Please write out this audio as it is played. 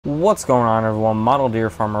What's going on, everyone? Model Deer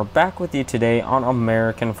Farmer back with you today on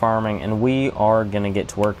American Farming, and we are gonna get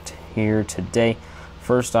to work here today.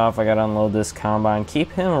 First off, I gotta unload this combine,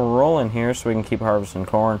 keep him rolling here so we can keep harvesting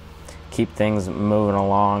corn, keep things moving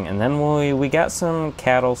along, and then we got some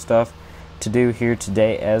cattle stuff to do here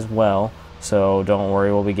today as well. So don't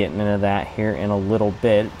worry, we'll be getting into that here in a little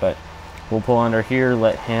bit, but we'll pull under here,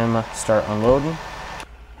 let him start unloading,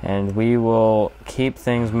 and we will keep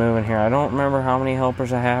things moving here. I don't remember how many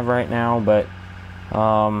helpers I have right now, but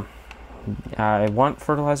I want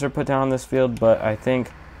fertilizer put down on this field, but I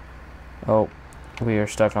think, oh, we are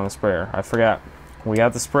stuck on the sprayer. I forgot. We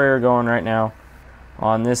got the sprayer going right now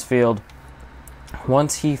on this field.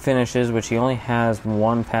 Once he finishes, which he only has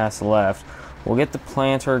one pass left, we'll get the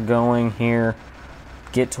planter going here,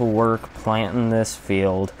 get to work planting this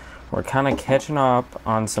field. We're kind of catching up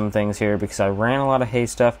on some things here because I ran a lot of hay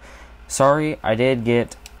stuff. Sorry, I did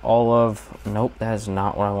get all of... Nope, that is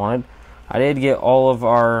not what I wanted. I did get all of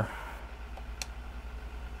our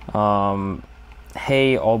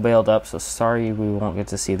hay all baled up, so sorry we won't get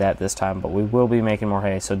to see that this time, but we will be making more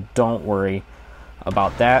hay, so don't worry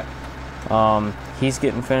about that. He's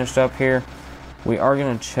getting finished up here. We are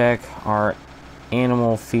going to check our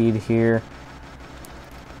animal feed here.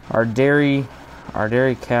 Our dairy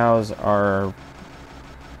cows are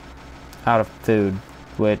out of food,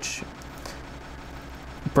 which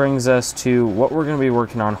brings us to what we're going to be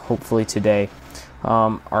working on hopefully today.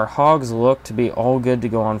 Our hogs look to be all good to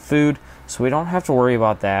go on food, so we don't have to worry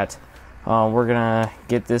about that. We're going to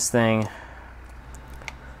get this thing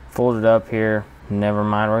folded up here. Never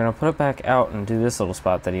mind, we're going to put it back out and do this little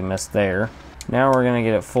spot that he missed there. Now we're going to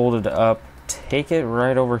get it folded up, take it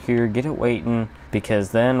right over here, get it waiting,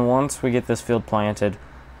 because then once we get this field planted,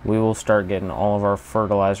 we will start getting all of our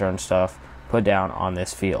fertilizer and stuff put down on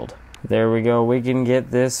this field. There we go. We can get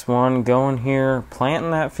this one going here, planting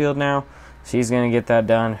that field now. So he's going to get that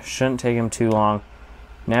done. Shouldn't take him too long.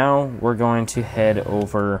 Now we're going to head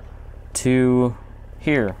over to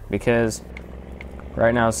here because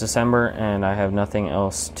right now it's December and I have nothing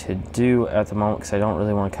else to do at the moment because I don't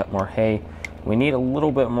really want to cut more hay. We need a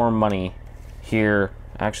little bit more money here.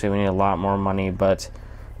 Actually, we need a lot more money, but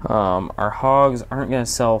our hogs aren't going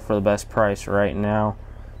to sell for the best price right now.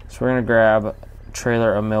 So we're going to grab a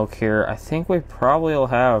trailer of milk here. I think we probably will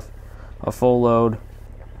have a full load.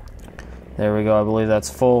 There we go. I believe that's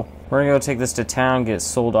full. We're going to go take this to town, get it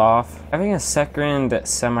sold off. Having a second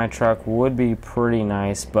semi-truck would be pretty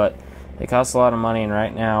nice, but it costs a lot of money, and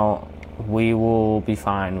right now we will be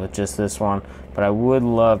fine with just this one. But I would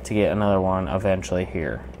love to get another one eventually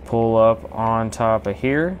here. Pull up on top of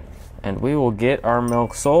here and we will get our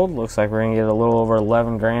milk sold. Looks like we're gonna get a little over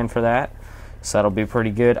 11 grand for that, so that'll be pretty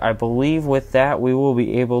good. I believe with that we will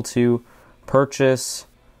be able to purchase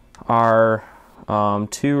our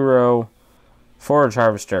 2-row forage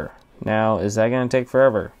harvester. Now, is that gonna take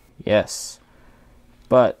forever? Yes,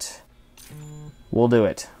 but we'll do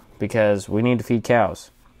it because we need to feed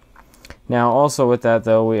cows. Now also with that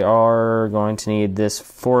though, we are going to need this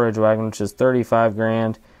forage wagon, which is 35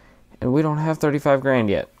 grand. And we don't have 35 grand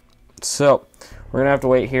yet. So we're gonna have to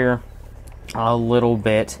wait here a little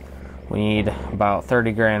bit. We need about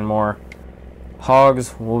 30 grand more.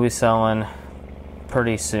 Hogs we'll be selling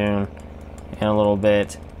pretty soon in a little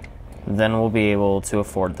bit. Then we'll be able to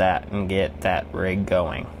afford that and get that rig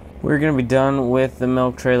going. We're gonna be done with the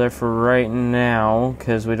milk trailer for right now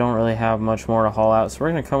because we don't really have much more to haul out. So we're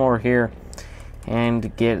gonna come over here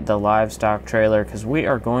and get the livestock trailer because we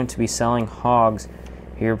are going to be selling hogs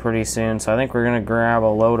here pretty soon. So I think we're gonna grab a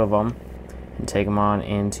load of them and take them on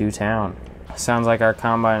into town. Sounds like our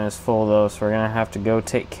combine is full though, so we're gonna have to go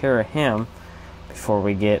take care of him before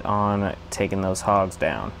we get on taking those hogs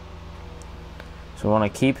down. So we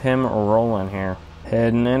want to keep him rolling here.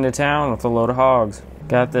 Heading into town with a load of hogs.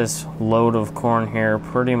 Got this load of corn here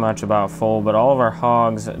pretty much about full, but all of our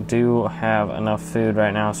hogs do have enough food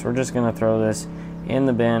right now, so we're just gonna throw this in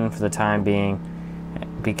the bin for the time being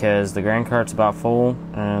because the grain cart's about full,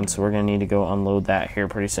 and so we're gonna need to go unload that here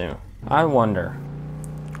pretty soon. I wonder,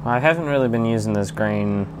 I haven't really been using this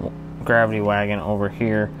grain gravity wagon over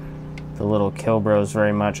here, the little Kilbros,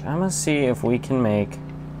 very much. I'm gonna see if we can make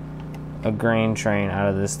a grain train out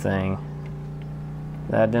of this thing.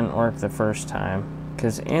 That didn't work the first time,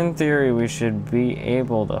 because in theory we should be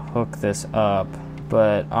able to hook this up,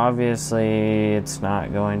 but obviously it's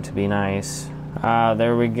not going to be nice.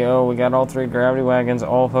 There we go. We got all 3 gravity wagons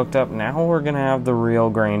all hooked up. Now we're gonna have the real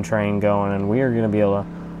grain train going, and we are gonna be able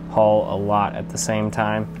to haul a lot at the same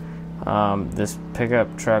time. This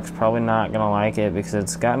pickup truck's probably not gonna like it because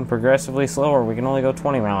it's gotten progressively slower. We can only go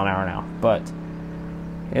 20 mile an hour now, but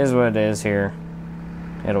it is what it is here.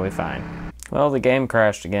 It'll be fine. Well, the game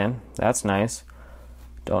crashed again. That's nice.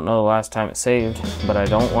 Don't know the last time it saved, but I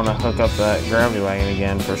don't want to hook up that gravity wagon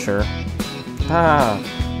again for sure.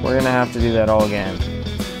 We're gonna have to do that all again.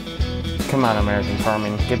 Come on, American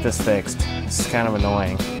Farming, get this fixed. This is kind of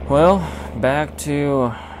annoying. Well, back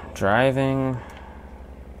to driving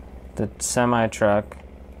the semi-truck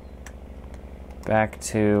back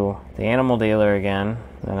to the animal dealer again.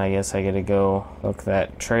 Then I guess I get to go hook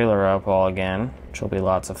that trailer up all again, which will be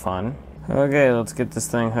lots of fun. Okay, let's get this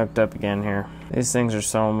thing hooked up again here. These things are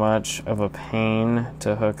so much of a pain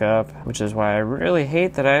to hook up, which is why I really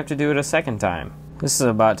hate that I have to do it a second time. This is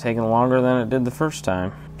about taking longer than it did the first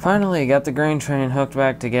time. Finally, got the grain train hooked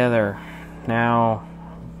back together. Now,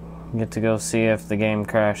 get to go see if the game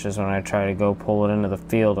crashes when I try to go pull it into the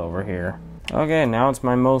field over here. Okay, now it's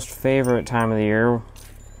my most favorite time of the year.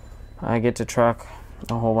 I get to truck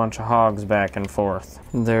a whole bunch of hogs back and forth.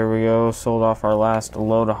 There we go, sold off our last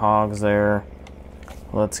load of hogs there.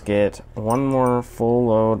 Let's get one more full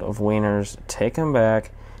load of wieners, take them back,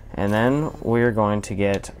 and then we're going to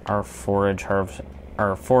get our forage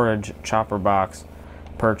chopper box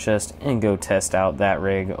purchased and go test out that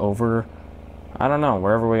rig over, I don't know,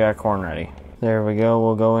 wherever we got corn ready. There we go,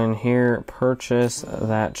 we'll go in here, purchase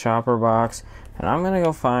that chopper box, and I'm gonna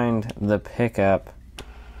go find the pickup.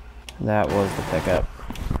 That was the pickup.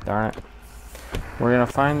 Darn it. We're gonna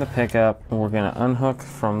find the pickup, and we're gonna unhook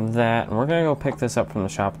from that, and we're gonna go pick this up from the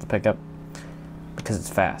shop at the pickup because it's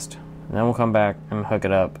fast. And then we'll come back and hook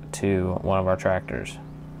it up to one of our tractors.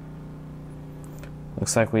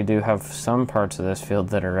 Looks like we do have some parts of this field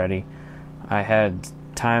that are ready. I had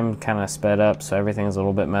time kind of sped up, so everything's a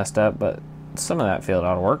little bit messed up, but some of that field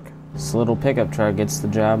ought to work. This little pickup truck gets the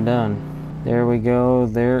job done. There we go,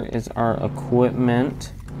 there is our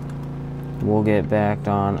equipment. We'll get backed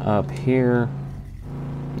on up here,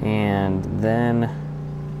 and then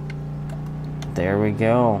there we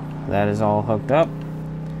go. That is all hooked up.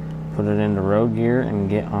 Put it into road gear and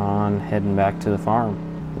get on heading back to the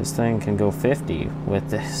farm. This thing can go 50 with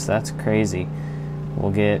this. That's crazy.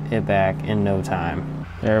 We'll get it back in no time.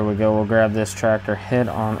 There we go. We'll grab this tractor, head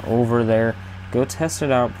on over there, go test it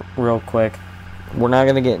out real quick. We're not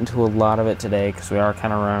going to get into a lot of it today because we are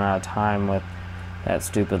kind of running out of time with that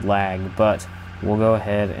stupid lag, but we'll go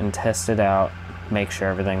ahead and test it out, make sure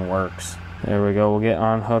everything works. There we go, we'll get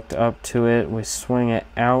on hooked up to it, we swing it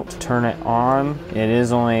out, turn it on. It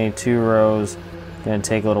is only 2 rows, gonna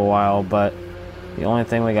take a little while, but the only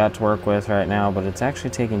thing we got to work with right now, but it's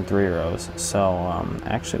actually taking 3 rows, so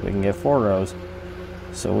actually we can get 4 rows.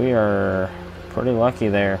 So we are pretty lucky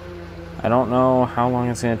there. I don't know how long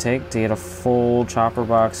it's gonna take to get a full chopper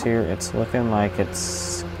box here. It's looking like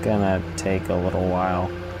it's gonna take a little while.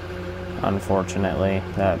 Unfortunately,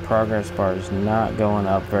 that progress bar is not going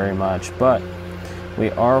up very much, but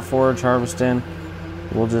we are forage harvesting.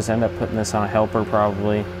 We'll just end up putting this on a helper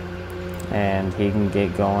probably, and he can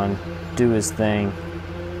get going, do his thing,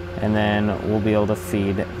 and then we'll be able to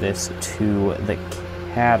feed this to the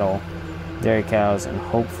cattle, dairy cows, and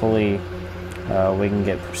hopefully we can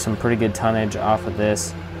get some pretty good tonnage off of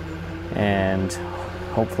this, and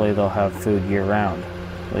hopefully they'll have food year-round.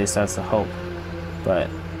 At least that's the hope, but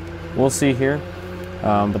we'll see here.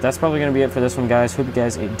 But that's probably going to be it for this one, guys. Hope you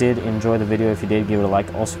guys did enjoy the video. If you did, give it a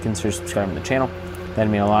like. Also consider subscribing to the channel. That'd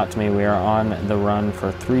mean a lot to me. We are on the run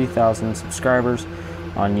for 3,000 subscribers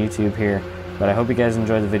on YouTube here. But I hope you guys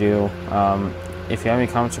enjoyed the video. If you have any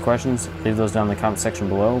comments or questions, leave those down in the comment section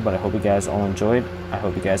below. But I hope you guys all enjoyed. I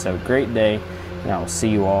hope you guys have a great day, and I will see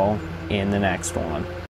you all in the next one.